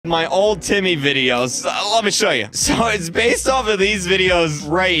my old Timmeh videos. Let me show you. So it's based off of these videos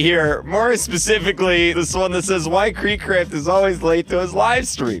right here. More specifically, this one that says why KreekCraft is always late to his live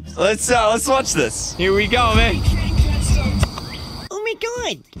streams. Let's watch this. Here we go, man. Oh my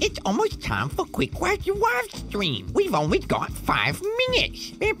god, it's almost time for KreekCraft's live stream. We've only got 5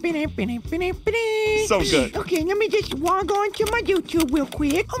 minutes. So good. Okay, let me just log on to my YouTube real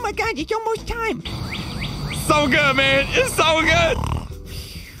quick. Oh my god, it's almost time. So good, man. It's so good.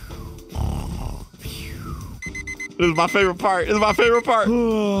 This is my favorite part. This is my favorite part.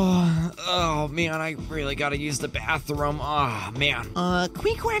 Oh, man, I really gotta use the bathroom. Oh, man.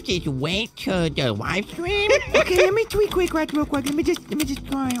 KreekCraft is late to the live stream. Okay, let me tweet KreekCraft real quick. Let me just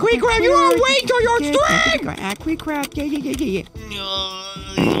try. KreekCraft, you are late to your stream! KreekCraft, yeah.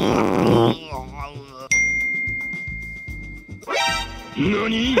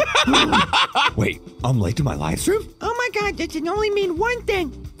 Nani? Wait, I'm late to my live stream? Oh my god, that can only mean one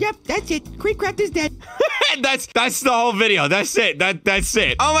thing. Yep, that's it. KreekCraft is dead. That's the whole video. That's it. That's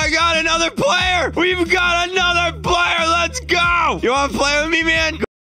it. Oh my god, another player! We've got another player! Let's go! You wanna play with me, man?